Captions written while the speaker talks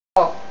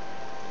Oh.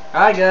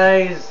 Hi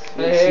guys,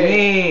 it's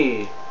Hey.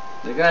 me,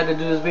 the guy that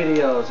does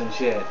videos and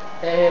shit.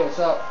 Hey, what's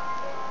up?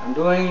 I'm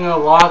doing a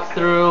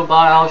walkthrough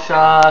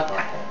Bioshock.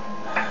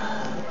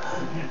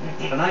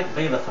 Tonight,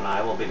 Bailiff and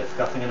I will be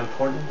discussing an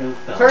important new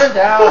film. Turn it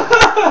down.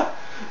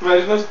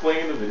 Imagine us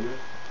playing in the video.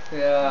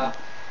 Yeah.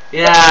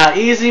 Yeah,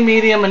 easy,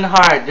 medium, and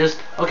hard. Just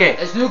okay.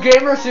 It's new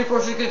gamer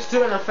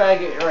C4662 and a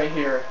faggot right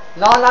here.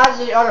 No, not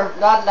the other,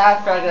 not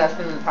that faggot that's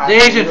been in the past. The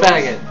Asian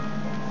videos.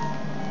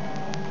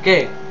 faggot.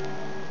 Okay.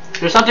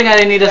 There's something I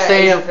need to Yeah,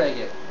 say. Asian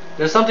faggot.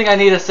 There's something I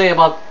need to say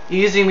about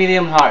easy,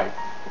 medium, and hard.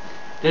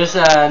 There's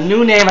a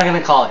new name I'm gonna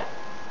call it.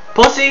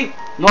 Pussy,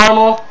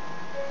 normal,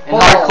 and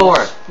Balls.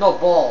 hardcore. No,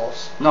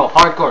 balls. No,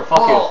 hardcore. Fuck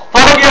you. Ball.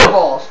 Fuck you.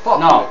 Balls. Fuck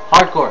No, you.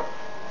 hardcore.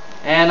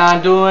 And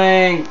I'm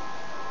doing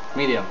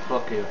medium.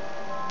 Fuck you.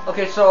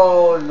 Okay,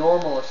 so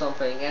normal or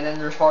something, and then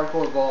there's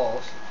hardcore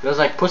balls. There's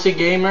like pussy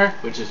gamer,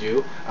 which is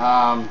you.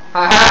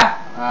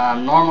 Haha.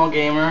 Normal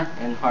gamer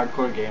and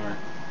hardcore gamer.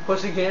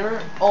 Pussy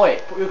gamer? Oh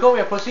wait, you call me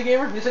a pussy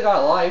gamer? At least I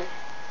got a life.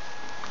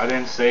 I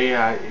didn't say you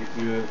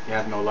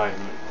have no life.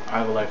 I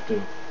have a life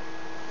too.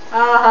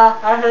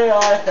 I hate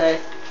all I say.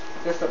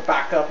 Just to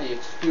back up the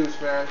excuse,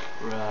 man.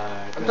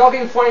 Right. I'm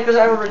talking funny because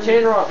I have a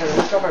retainer on and I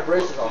just got my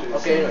braces on.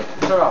 Okay, anyway,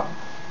 shut up.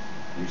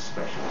 You're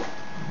special.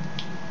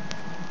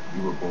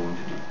 You were born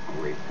to do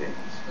great things.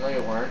 No,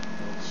 you weren't.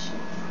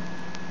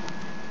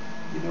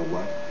 You know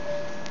what?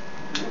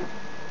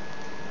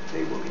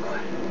 They will love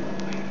you.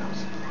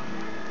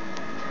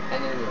 And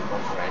then there's a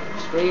bunch of random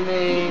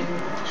screaming.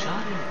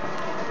 Shot him.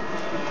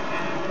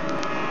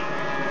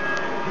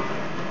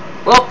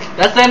 Well,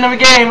 that's the end of the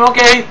game.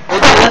 Okay.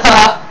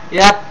 That's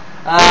yeah.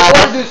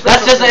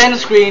 That's just the end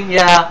screen.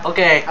 Yeah.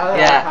 Okay.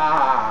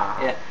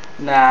 Yeah. Yeah.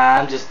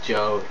 Nah, I'm just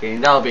joking.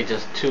 That'll be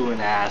just too an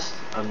ass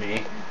of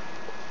me.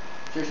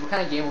 Seriously, what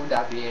kind of game would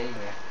that be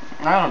anyway?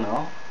 I don't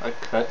know. A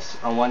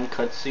one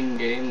cutscene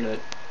game that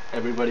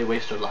everybody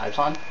wastes their lives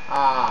on.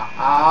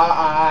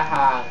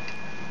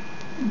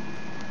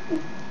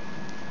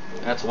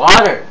 That's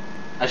water.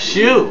 A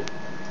shoe.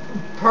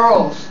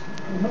 Pearls.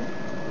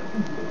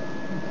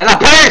 And a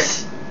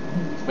purse.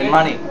 With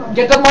money.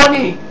 Get the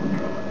money.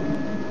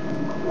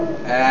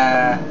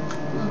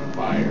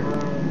 Fire.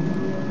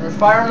 There's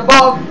fire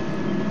above.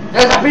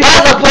 There's a piece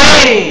of the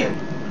plane.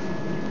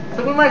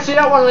 So we might see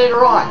that one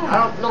later on. I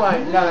don't know.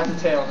 No, that's a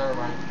tail. Never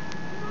mind.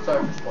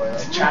 Sorry for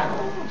spoiling.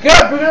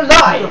 Get up, you're gonna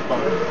die.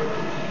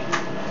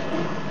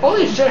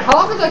 Holy shit! How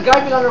long has that guy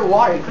been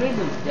underwater? He couldn't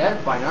even be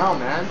dead by now,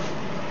 man.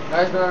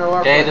 Guy's been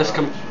underwater. Okay, this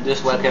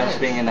webcam's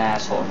being an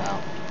asshole now.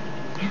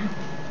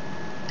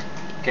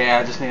 Okay,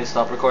 I just need to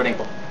stop recording.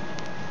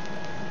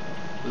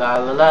 La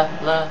la la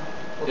la.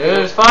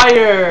 There's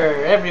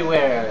fire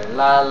everywhere.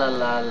 La la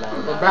la la.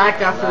 We're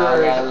back after.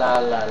 La la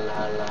la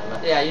la la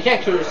la. Yeah, you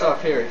can't kill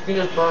yourself here. You can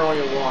just burn all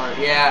you want.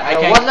 Yeah, I Now,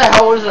 can't. what the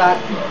hell was that?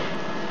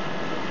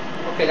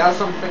 Okay, that was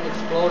something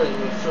exploding.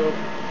 So.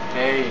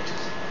 Hey,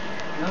 just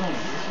no. This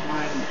is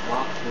why I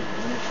walk through the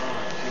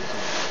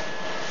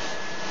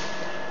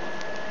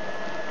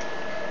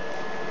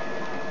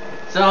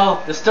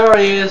So the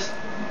story is,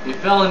 you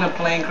fell in a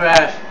plane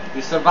crash.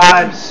 You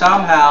survived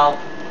somehow,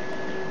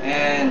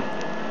 and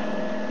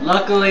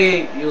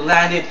luckily you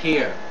landed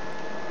here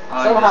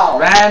on Somehow.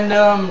 this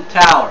random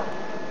tower.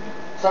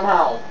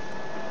 Somehow.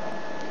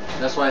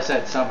 That's why I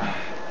said somehow.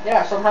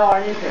 Yeah, somehow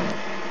I need him.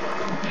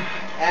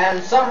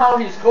 And somehow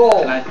he's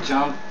gold. Can I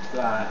jump?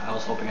 I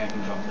was hoping I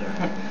can jump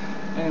there.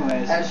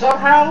 Anyways. And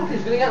somehow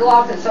he's gonna get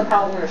locked, and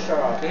somehow I'm gonna shut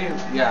up.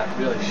 Yeah,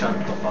 really, shut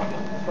the fuck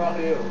up. Fuck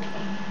you.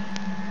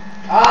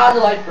 Ah, the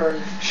light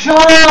burns.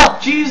 Shut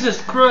up!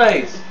 Jesus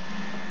Christ!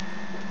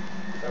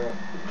 Shut up.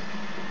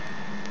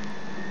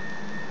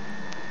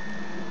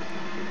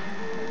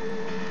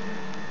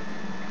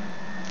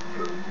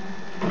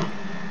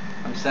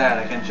 I'm sad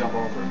I can't jump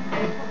over.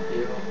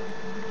 You.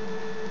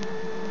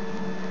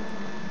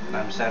 And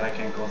I'm sad I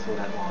can't go through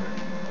that water.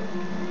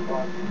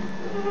 Fuck.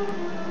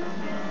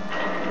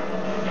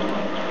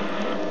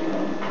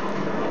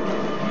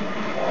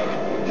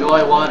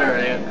 Joy water.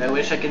 I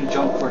wish I can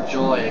jump for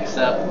joy,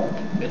 except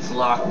it's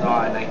locked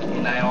on,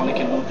 and I only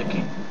can move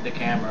the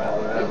camera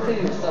or whatever. Let's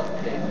see your stuff,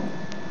 okay.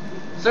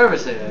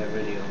 Service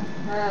video.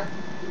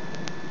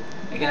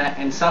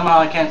 And somehow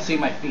I can't see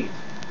my feet,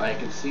 but I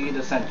can see the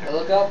I center.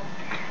 look up.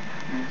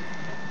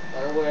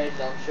 Other way,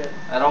 dumb shit.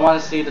 I don't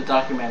want to see the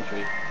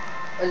documentary.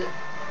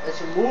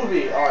 It's a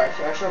movie. Alright, it's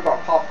actually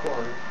about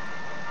popcorn.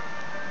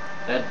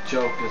 That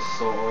joke is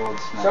so old.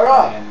 It's not Shut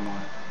funny up.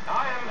 anymore.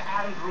 I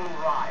am Andrew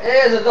Ryan.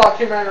 It is a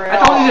documentary.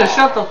 I told you to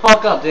shut the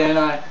fuck up, didn't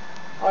I?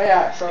 Oh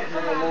yeah, short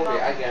film movie.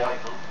 I get it.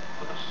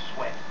 For the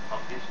sweat of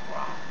his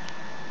brow.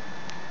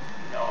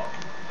 No,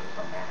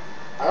 Sister Man.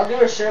 I don't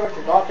give a shit about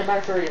your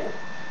documentary.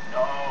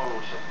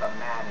 No, Sister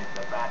Man is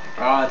the Vatican.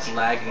 Oh, it's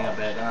lagging a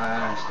bit.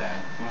 I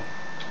understand.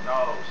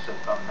 No,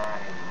 Sister Man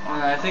is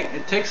I think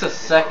it takes a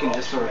second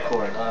just to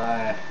record.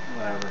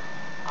 Whatever.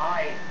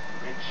 I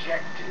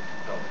rejected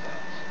those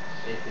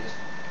answers. Atheist.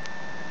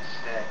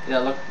 Instead, Yeah,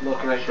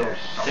 look right there. It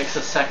takes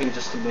a second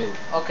just to move.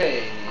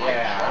 Okay,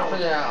 yeah. I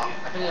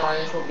think the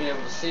audience will be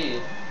able to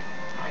see.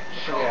 I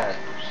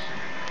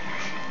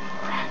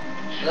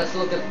Let's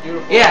look at the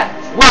beautiful. Yeah,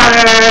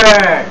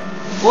 water!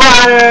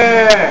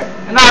 Water!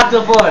 An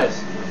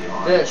octopus!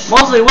 Fish.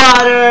 Mostly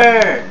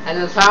water!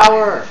 And the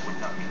tower.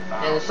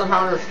 And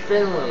somehow there's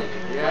Finland.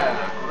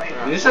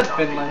 Yeah. You said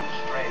Finland.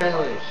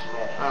 Finland.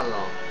 I don't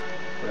know.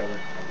 Whatever.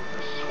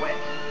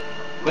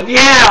 But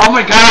yeah, oh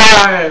my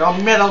god!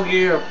 A Metal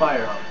Gear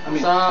fire. I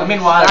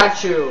mean water.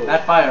 Statue.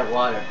 Not fire,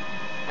 water.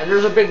 And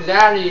there's a big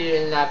daddy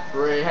in that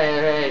bridge.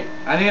 Hey.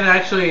 I need to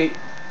actually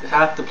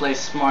have to play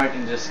smart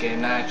in this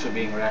game, not actually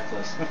being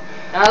reckless.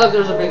 Ah, look,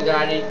 there's a big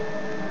daddy.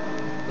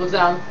 Look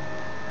down.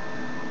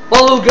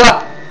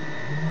 Beluga!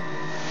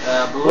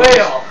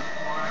 Whale!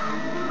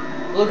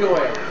 Beluga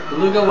whale.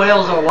 Beluga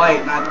whales are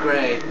white, not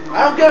gray.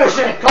 I don't give a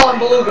shit. Call them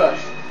belugas.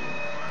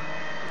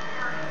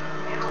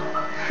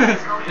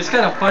 It's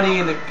kind of funny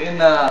in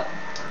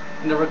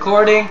the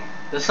recording.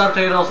 The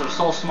subtitles are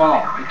so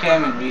small you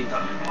can't even read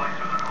them.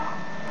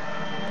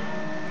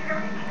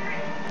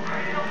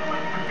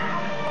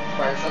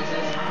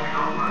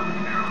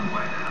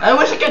 I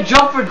wish I could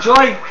jump for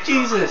joy.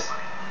 Jesus.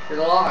 You're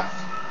lost.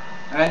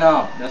 I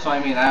know. That's what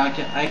I mean. I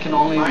can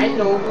only Mind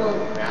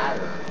over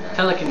matter.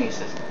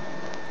 telekinesis.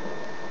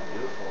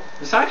 Beautiful.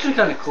 It's actually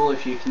kind of cool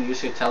if you can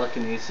use your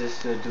telekinesis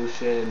to do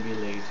shit and be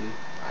lazy.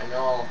 I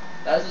know.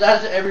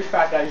 That's every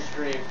fat guy's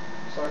dream.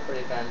 Sorry for the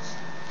offense.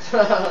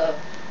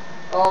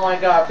 Oh my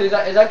god, please,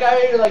 is that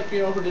guy, like, you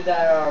know, who did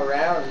that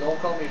round? Don't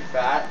call me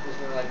fat, is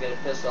gonna, like,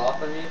 get pissed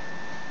off at me?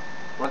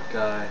 What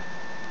guy?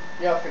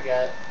 Yeah,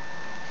 forget it.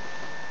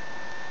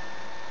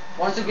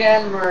 Once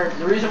again,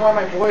 the reason why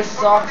my voice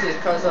sucks is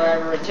because I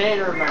have a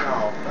retainer in my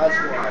mouth. That's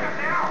why.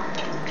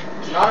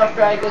 Not a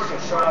faggot, so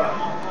shut up.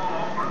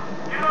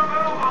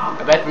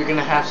 I bet we're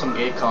gonna have some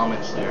gay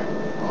comments there.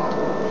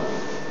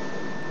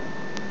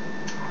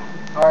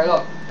 Alright,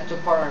 look. I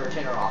took part of my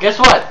retainer off. Guess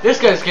what? This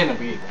guy's gonna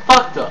be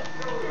fucked up.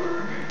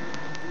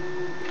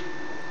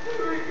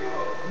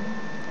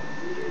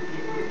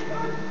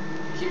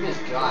 Keep his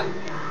gun.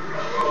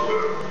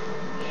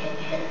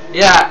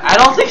 Yeah, I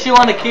don't think she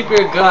wants to keep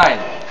your gun.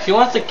 She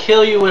wants to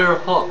kill you with her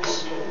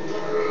hooks.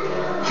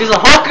 She's a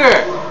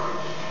hooker!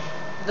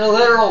 The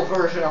literal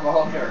version of a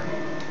hooker.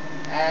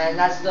 And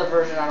that's the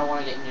version I don't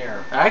want to get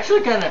near. I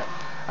actually kind of,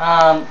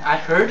 I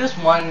heard this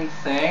one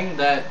thing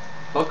that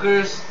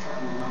hookers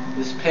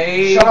is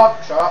paid. Shut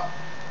up.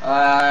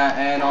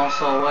 And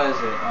also, what is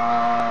it?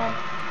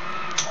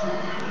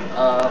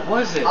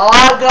 What is it?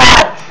 Oh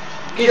god!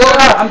 Okay,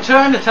 shut up. I'm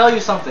trying to tell you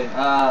something,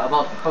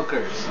 about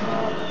hookers.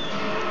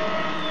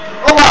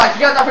 Oh my, she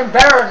got nothing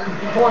better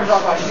than porn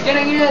talk about. She's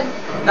getting in.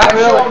 Not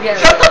really.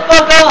 Shut the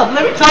fuck up!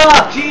 Let me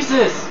talk!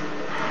 Jesus!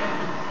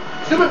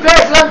 Stupid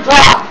bitch, let him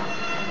talk!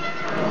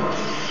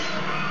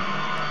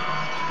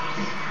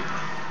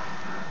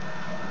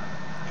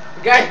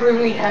 You guys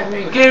really have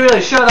me. Okay,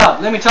 really, shut up.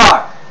 Let me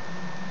talk.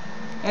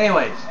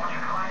 Anyways.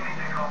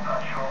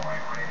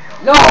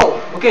 No!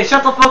 Okay,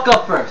 shut the fuck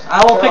up first.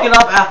 I will pick it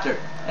up after.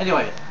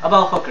 Anyway,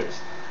 about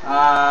hookers.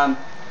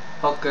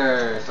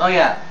 Hookers. Oh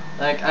yeah,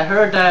 like I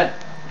heard that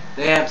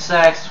they have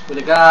sex with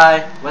a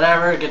guy,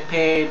 whatever, get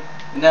paid,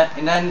 and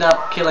end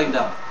up killing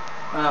them.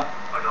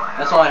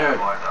 That's all I heard.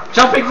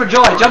 Jumping for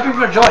joy, jumping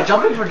for joy,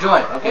 jumping for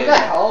joy. Okay, what the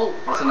hell?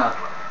 That's enough.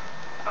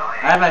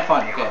 I have my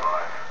fun. Okay.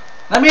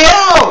 Let me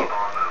out!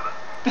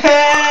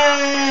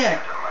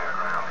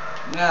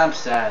 Yeah, I'm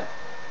sad.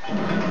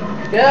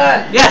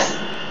 Good. Yes.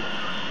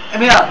 Let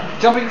me out.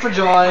 Jumping for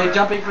joy,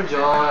 jumping for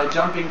joy,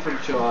 jumping for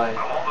joy.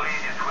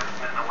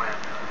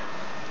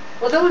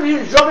 What's up with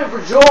you jumping for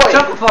joy?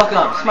 Shut the fuck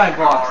up. It's my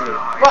walkthrough.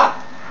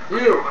 Fuck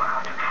you.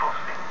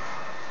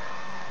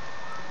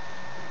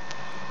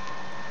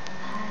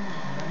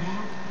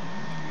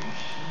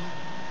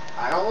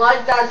 I don't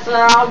like that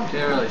sound.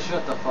 Okay, really,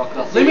 shut the fuck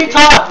up. Let me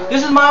talk.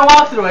 This is my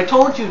walkthrough. I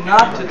told you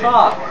not to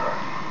talk.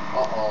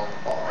 Uh-oh.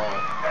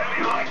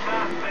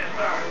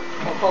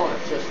 I'm calling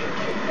her sister.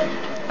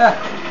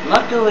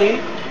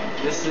 Luckily,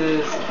 this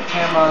is a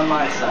camera on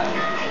my side.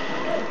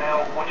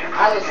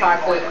 I just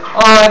hacked it.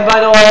 Oh, and by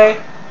the way,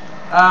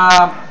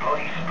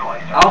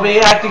 I'll be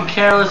acting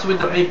careless with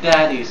the big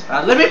daddies.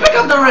 Let me pick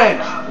up the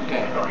wrench.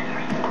 Okay.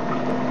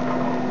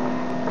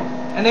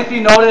 And if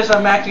you notice,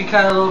 I'm acting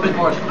kind of a little bit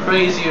more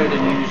crazier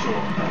than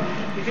usual.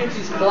 He thinks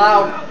he's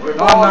Cloud.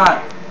 No, I'm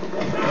not.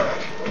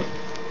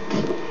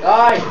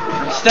 Die.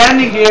 I'm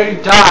standing here, you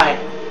die.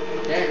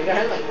 Damn, you got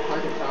hit like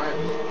 100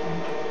 times.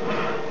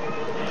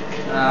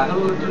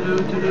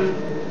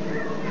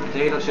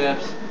 Potato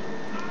chips.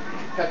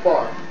 Pet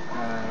bar.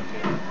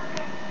 Okay.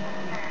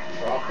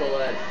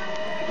 Chocolate.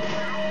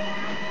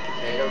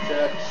 Potato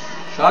chips.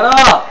 Shut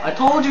up! I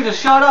told you to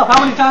shut up! How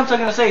many times am I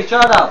gonna say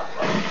shut up?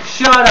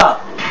 Shut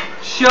up!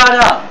 Shut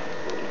up!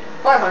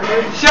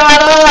 500.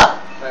 Shut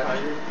up!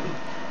 500.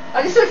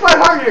 I just said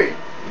 500!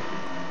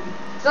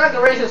 It's not like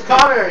a racist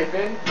comment or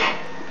anything.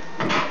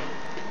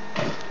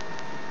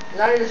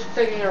 Now you're just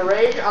taking a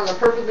rage on the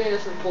perfectly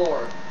innocent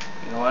floor.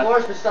 You know what?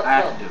 Floor's been stuck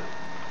I have to do it.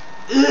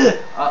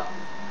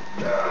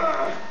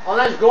 Oh,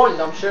 that's going,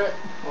 dumb shit.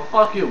 Well,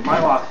 fuck you. My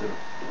walkthrough.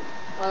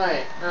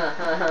 Alright.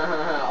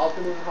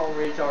 Ultimate home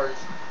retards.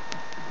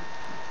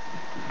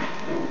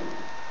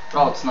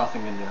 Oh, it's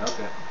nothing in there.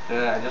 Okay.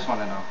 Yeah, I just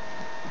want to know.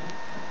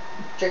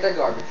 Check that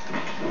garbage.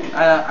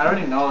 I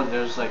already know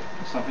there's like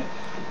something.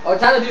 Oh,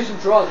 time to do some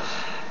drugs.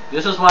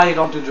 This is why you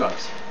don't do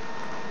drugs.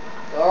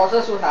 Or else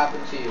that's what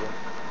happened to you.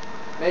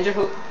 Major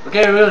hook.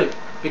 Okay, really.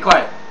 Be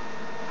quiet.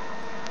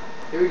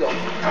 Here we go.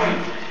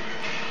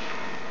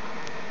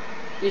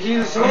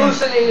 He's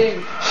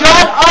hallucinating.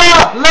 Shut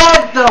up!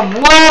 Let them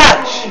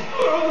watch!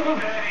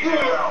 Steady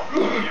now.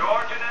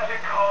 Your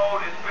genetic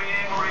code is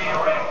being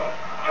rewritten.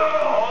 Just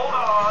hold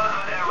on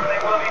and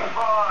everything will be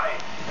fine.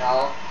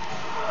 No.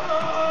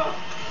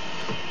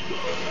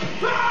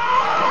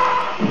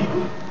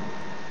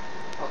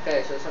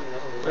 Okay, so something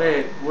else.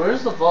 Wait,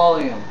 where's the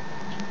volume?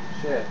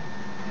 Shit.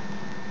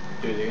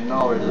 Dude, you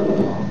know where's the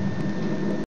volume.